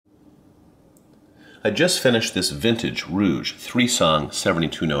I just finished this vintage Reuge 3-song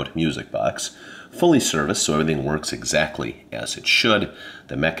 72-note music box, fully serviced so everything works exactly as it should.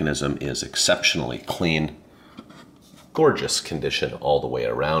 The mechanism is exceptionally clean. Gorgeous condition all the way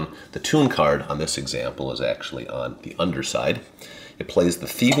around. The tune card on this example is actually on the underside. It plays the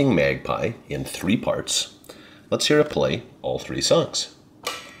Thieving Magpie in 3 parts. Let's hear it play all 3 songs.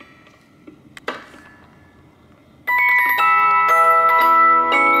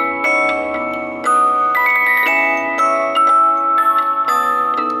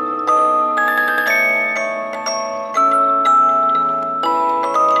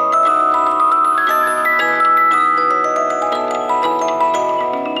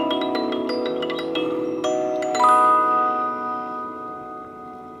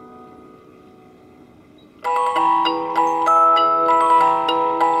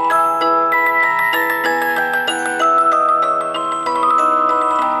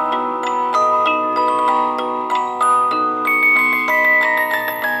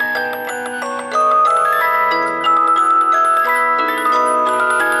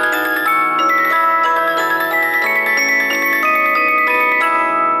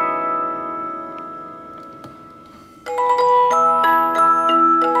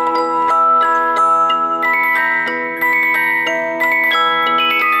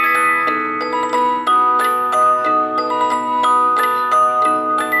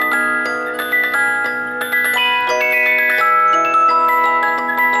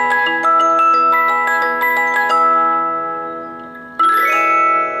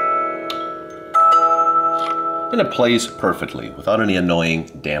 And it plays perfectly without any annoying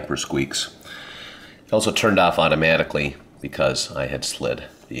damper squeaks. It also turned off automatically because I had slid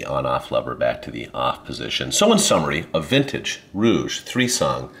the on-off lever back to the off position. So in summary, a vintage Reuge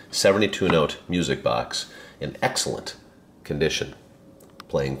 3-song 72-note music box in excellent condition,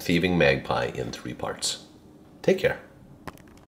 playing Thieving Magpie in 3 parts. Take care.